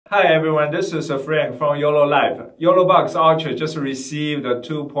Hi everyone, this is Frank from YoloLiv. YoloBox Ultra just received a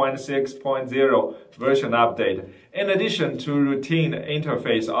 2.6.0 version update. In addition to routine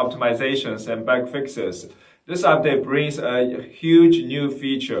interface optimizations and bug fixes, this update brings a huge new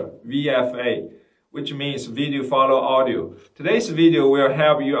feature, VFA, which means Video Follow Audio. Today's video will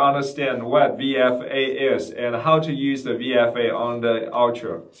help you understand what VFA is and how to use the VFA on the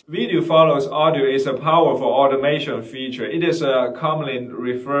Ultra. Video Follows Audio is a powerful automation feature. It is commonly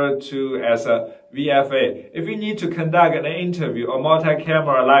referred to as a VFA. If you need to conduct an interview or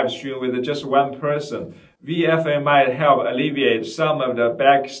multi-camera live stream with just one person, VFA might help alleviate some of the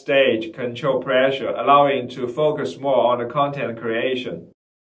backstage control pressure, allowing you to focus more on the content creation.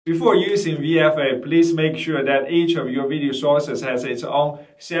 Before using VFA, please make sure that each of your video sources has its own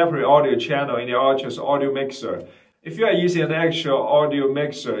separate audio channel in the Ultra's audio mixer. If you are using an actual audio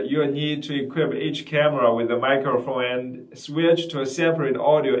mixer, you will need to equip each camera with a microphone and switch to a separate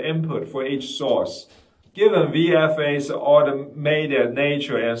audio input for each source. Given VFA's automated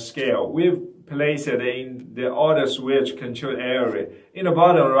nature and scale, we've placed it in the audio switch control area in the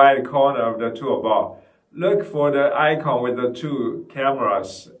bottom right corner of the toolbar. Look for the icon with the two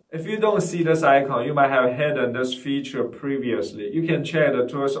cameras. If you don't see this icon, you might have hidden this feature previously. You can check the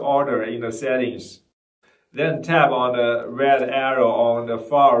tool's order in the settings. Then tap on the red arrow on the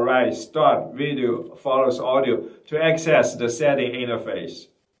far right, Start Video Follows Audio, to access the setting interface.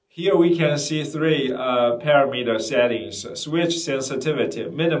 Here we can see three parameter settings: switch sensitivity,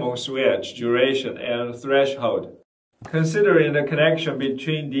 minimum switch duration, and threshold. Considering the connection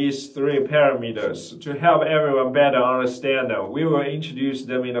between these three parameters, to help everyone better understand them, we will introduce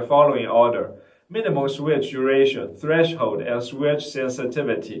them in the following order: minimum switch duration, threshold, and switch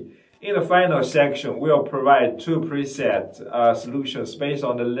sensitivity. In the final section, we will provide two preset solutions based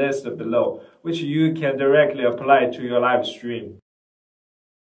on the list below, which you can directly apply to your live stream.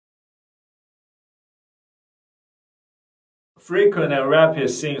 Frequent and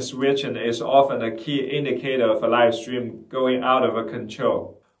rapid scene switching is often a key indicator of a live stream going out of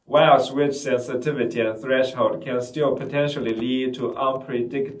control, while switch sensitivity and threshold can still potentially lead to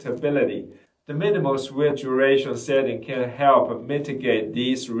unpredictability. The minimum switch duration setting can help mitigate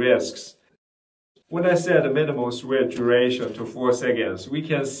these risks. When I set the minimum switch duration to 4 seconds, we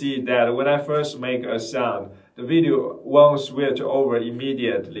can see that when I first make a sound, the video won't switch over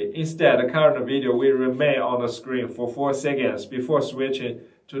immediately. Instead, the current video will remain on the screen for 4 seconds before switching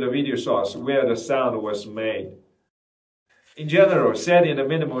to the video source where the sound was made. In general, setting the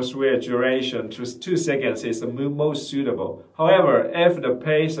minimum switch duration to 2 seconds is the most suitable. However, if the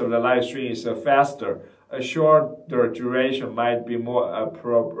pace of the live stream is faster, a shorter duration might be more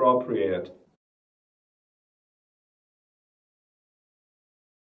appropriate.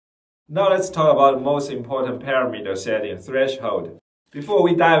 Now let's talk about the most important parameter setting, threshold. Before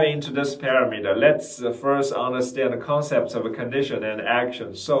we dive into this parameter, let's first understand the concepts of a condition and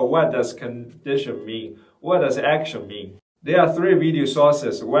action. So what does condition mean? What does action mean? There are three video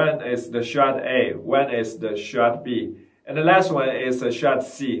sources. One is the shot A, one is the shot B, and the last one is the shot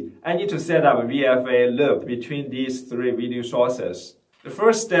C. I need to set up a VFA loop between these three video sources. The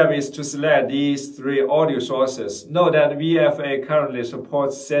first step is to select these three audio sources. Note that VFA currently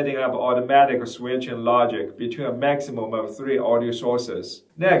supports setting up automatic switching logic between a maximum of 3 audio sources.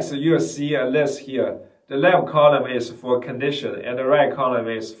 Next, you'll see a list here. The left column is for condition and the right column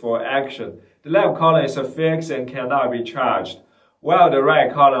is for action. The left column is fixed and cannot be charged, while the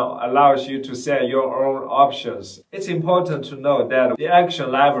right column allows you to set your own options. It's important to note that the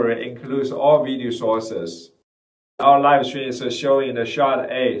action library includes all video sources. Our live stream is showing the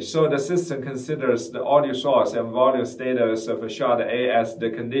shot A, so the system considers the audio source and volume status of shot A as the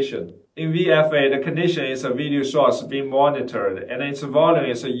condition. In VFA, the condition is a video source being monitored, and its volume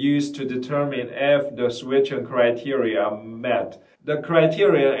is used to determine if the switching criteria are met. The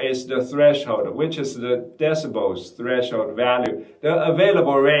criteria is the threshold, which is the decibels threshold value. The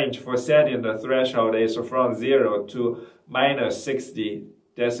available range for setting the threshold is from 0 to -60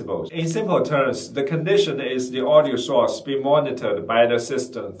 decibels. In simple terms, the condition is the audio source being monitored by the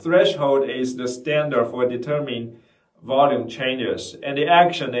system. Threshold is the standard for determining volume changes, and the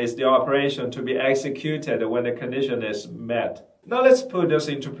action is the operation to be executed when the condition is met. Now let's put this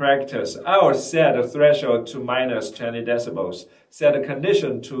into practice. I will set the threshold to -20 decibels, set the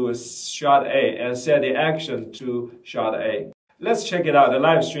condition to shot A, and set the action to shot A. Let's check it out. The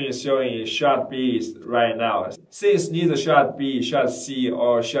live stream is showing shot B right now. Since neither shot B, shot C,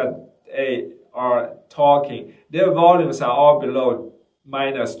 or shot A are talking, their volumes are all below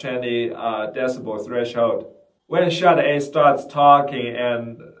 -20 decibel threshold. When shot A starts talking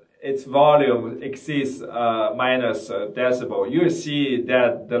and its volume exceeds minus decibel, you will see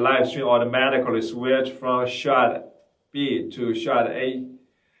that the live stream automatically switch from shot B to shot A.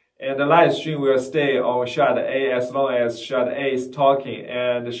 And the live stream will stay on shot A as long as shot A is talking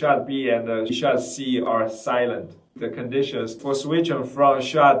and shot B and shot C are silent. The conditions for switching from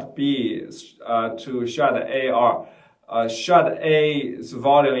shot B to shot A are shot A's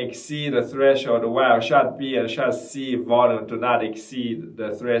volume exceed the threshold, while shot B and shot C volume do not exceed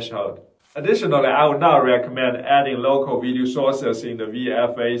the threshold. Additionally, I would not recommend adding local video sources in the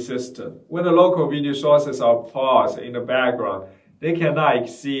VFA system. When the local video sources are paused in the background, they cannot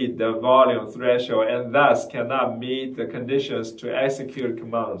exceed the volume threshold and thus cannot meet the conditions to execute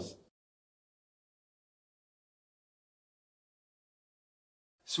commands.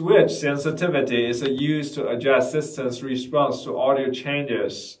 Switch sensitivity is used to adjust system's response to audio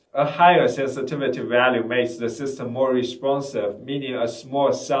changes. A higher sensitivity value makes the system more responsive, meaning a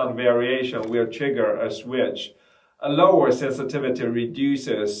small sound variation will trigger a switch. A lower sensitivity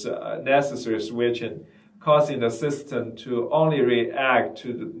reduces necessary switching, causing the system to only react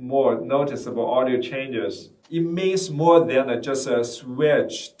to the more noticeable audio changes. It means more than just a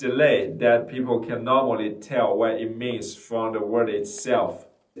switch delay that people can normally tell what it means from the word itself.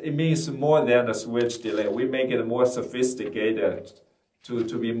 It means more than a switch delay. We make it more sophisticated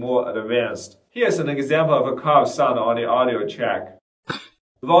to be more advanced. Here's an example of a curved sound on the audio track.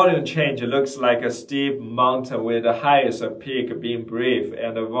 The volume change looks like a steep mountain with the highest peak being brief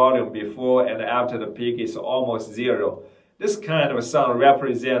and the volume before and after the peak is almost zero. This kind of sound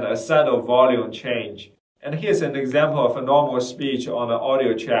represents a subtle volume change. And here's an example of a normal speech on the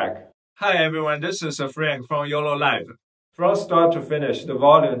audio track. Hi everyone, this is Frank from YoloLiv. From start to finish, the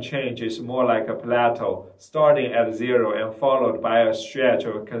volume change is more like a plateau, starting at zero and followed by a stretch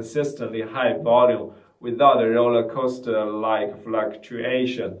of consistently high volume without a roller coaster-like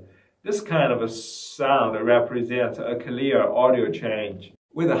fluctuation. This kind of sound represents a clear audio change.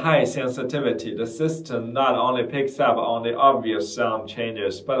 With a high sensitivity, the system not only picks up on the obvious sound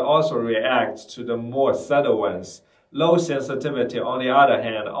changes, but also reacts to the more subtle ones. Low sensitivity, on the other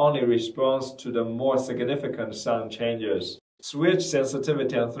hand, only responds to the more significant sound changes. Switch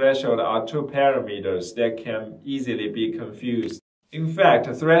sensitivity and threshold are two parameters that can easily be confused. In fact,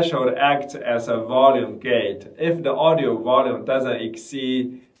 threshold acts as a volume gate. If the audio volume doesn't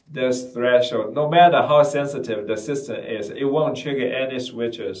exceed this threshold, no matter how sensitive the system is, it won't trigger any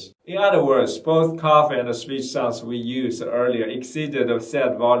switches. In other words, both cough and the speech sounds we used earlier exceeded the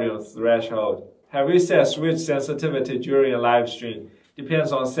set volume threshold. Have we set switch sensitivity during a live stream?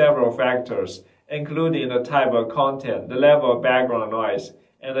 Depends on several factors, including the type of content, the level of background noise,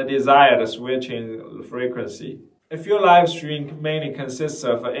 and the desired switching frequency. If your live stream mainly consists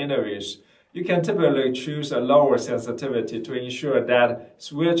of interviews, you can typically choose a lower sensitivity to ensure that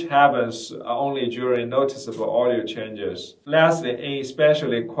switch happens only during noticeable audio changes. Lastly, in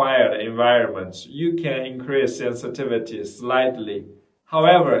especially quiet environments, you can increase sensitivity slightly.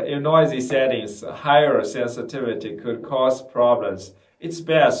 However, in noisy settings, higher sensitivity could cause problems. It's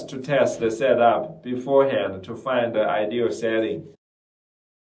best to test the setup beforehand to find the ideal setting.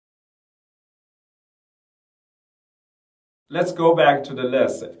 Let's go back to the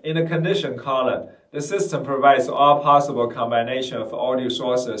list. In the condition column, the system provides all possible combinations of audio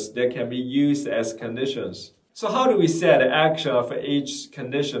sources that can be used as conditions. So how do we set the action of each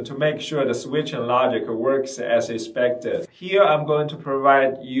condition to make sure the switching logic works as expected? Here I'm going to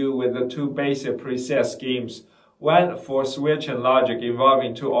provide you with the two basic preset schemes. One for switching logic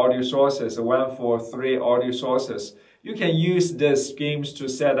involving two audio sources, one for three audio sources. You can use these schemes to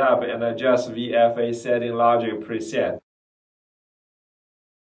set up and adjust VFA setting logic preset.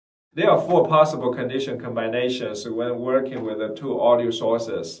 There are four possible condition combinations when working with the two audio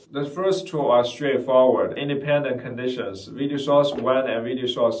sources. The first two are straightforward, independent conditions, video source 1 and video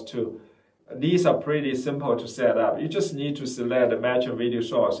source 2. These are pretty simple to set up. You just need to select the matching video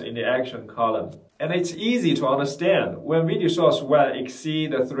source in the action column. And it's easy to understand. When video source 1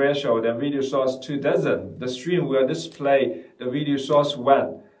 exceeds the threshold and video source 2 doesn't, the stream will display the video source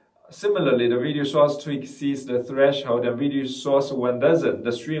 1. Similarly, the video source 2 exceeds the threshold and video source 1 doesn't,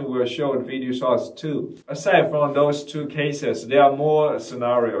 the stream will show video source 2. Aside from those two cases, there are more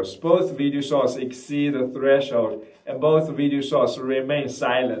scenarios. Both video sources exceed the threshold and both video sources remain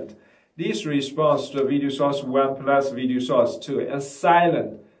silent. This responds to video source 1 plus video source 2 and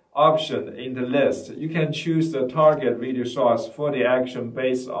silent option in the list. You can choose the target video source for the action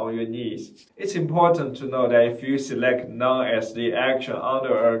based on your needs. It's important to know that if you select none as the action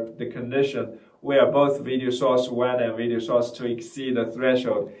under the condition where both video source 1 and video source 2 exceed the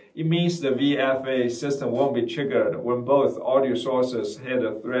threshold, it means the VFA system won't be triggered when both audio sources hit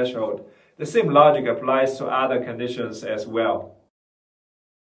the threshold. The same logic applies to other conditions as well.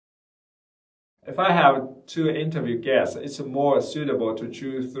 If I have 2 interview guests, it's more suitable to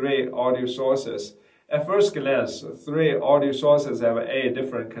choose 3 audio sources. At first glance, 3 audio sources have 8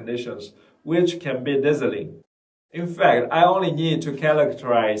 different conditions, which can be dizzying. In fact, I only need to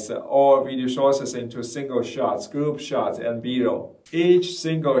characterize all video sources into single shots, group shots, and B-roll. Each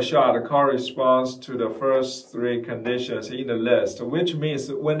single shot corresponds to the first 3 conditions in the list, which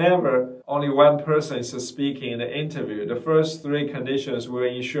means whenever only one person is speaking in the interview, the first 3 conditions will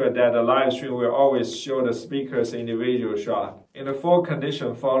ensure that the live stream will always show the speaker's individual shot. In the 4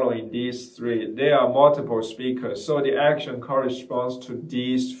 conditions following these 3, there are multiple speakers, so the action corresponds to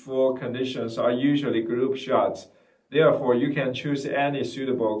these 4 conditions are usually group shots. Therefore, you can choose any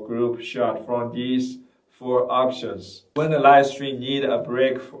suitable group shot from these 4 options. When the live stream needs a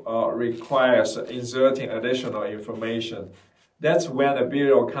break or requires inserting additional information, that's when the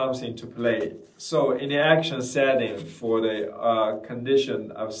B-roll comes into play. So in the action setting for the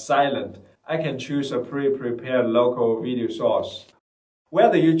condition of silent, I can choose a pre-prepared local video source.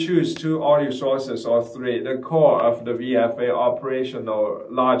 Whether you choose 2 audio sources or 3, the core of the VFA operational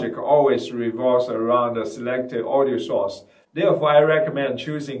logic always revolves around the selected audio source. Therefore, I recommend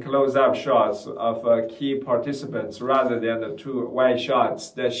choosing close-up shots of key participants rather than the 2 wide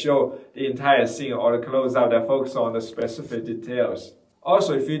shots that show the entire scene or the close-up that focus on the specific details.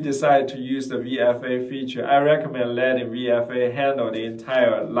 Also, if you decide to use the VFA feature, I recommend letting VFA handle the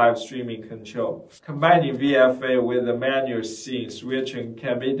entire live streaming control. Combining VFA with the manual scene switching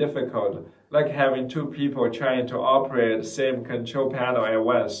can be difficult, like having 2 people trying to operate the same control panel at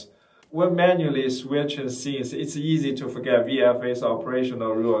once. When manually switching scenes, it's easy to forget VFA's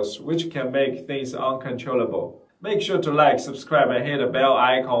operational rules, which can make things uncontrollable. Make sure to like, subscribe, and hit the bell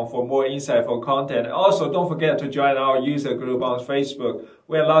icon for more insightful content. Also, don't forget to join our user group on Facebook,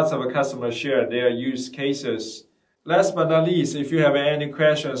 where lots of customers share their use cases. Last but not least, if you have any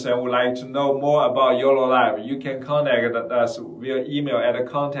questions and would like to know more about YoloLiv, you can contact us via email at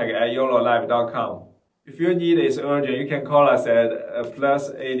contact@YoloLiv.com. If your need is urgent, you can call us at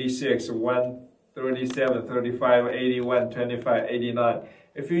 +86 137 35 81 25 89.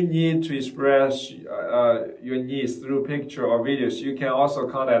 If you need to express your needs through picture or videos, you can also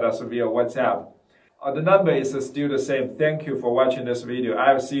contact us via WhatsApp. The number is still the same. Thank you for watching this video.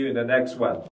 I will see you in the next one.